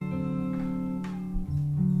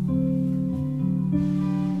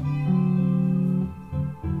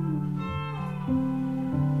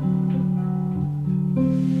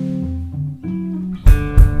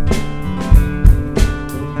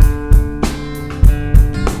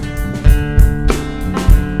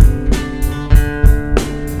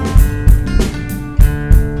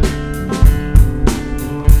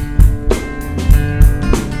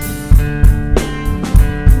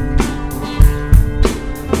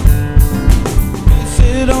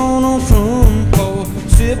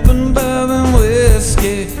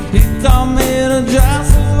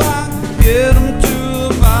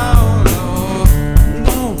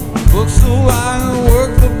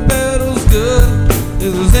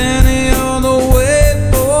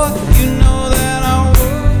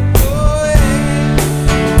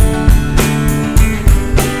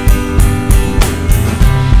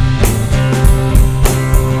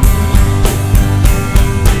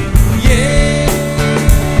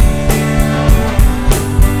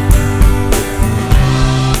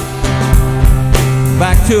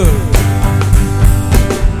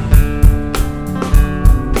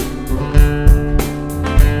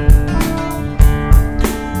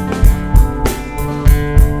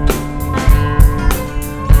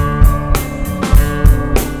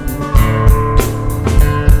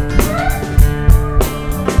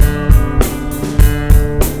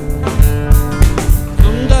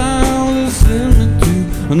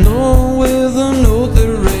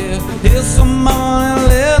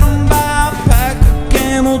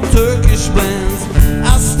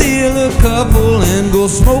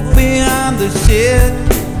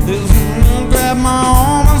grabbed my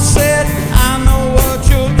arm and said, I know what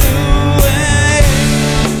you're doing.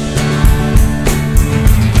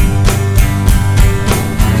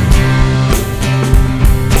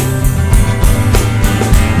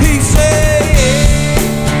 He said,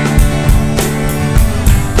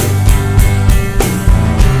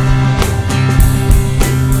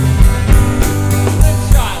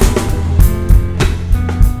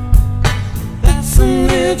 that's an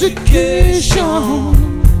education.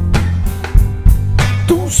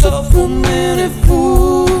 Don't suffer many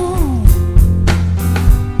fools.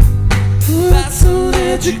 That's an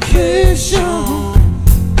education.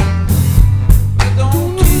 They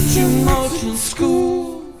don't teach you much in school.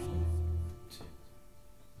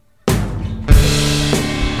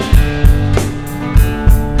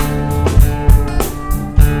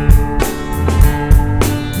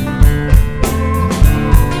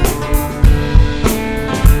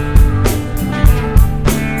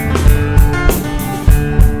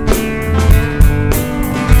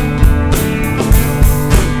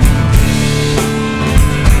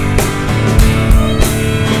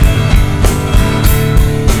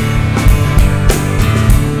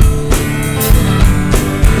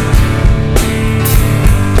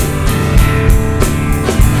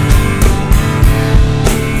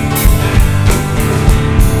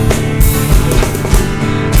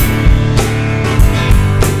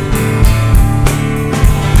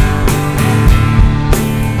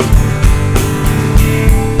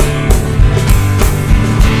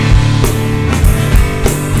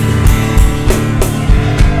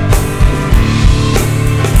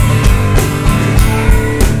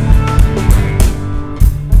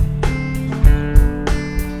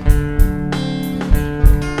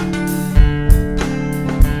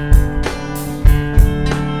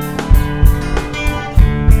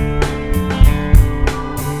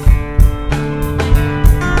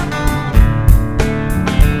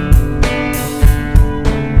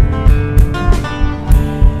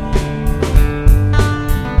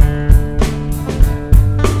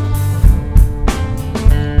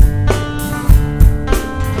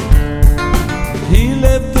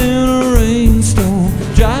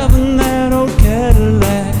 Driving that old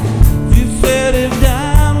Cadillac. You said he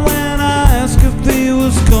died when I asked if he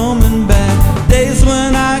was coming back. Days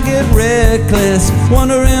when I get reckless,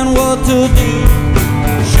 wondering what to do.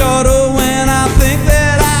 Shorter when I think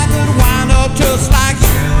that I could wind up just like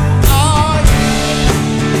you. Oh, yeah.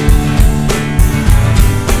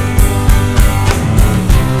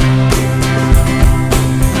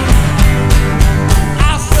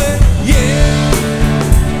 I said, yeah.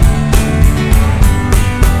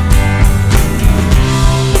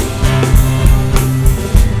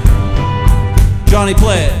 Johnny,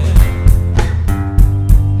 play it.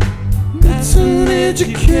 That's an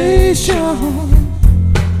education.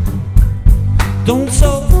 Don't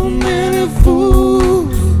suffer many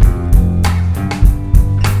fools.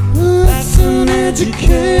 That's an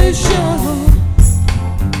education.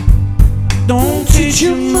 Don't teach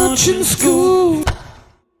you much in school.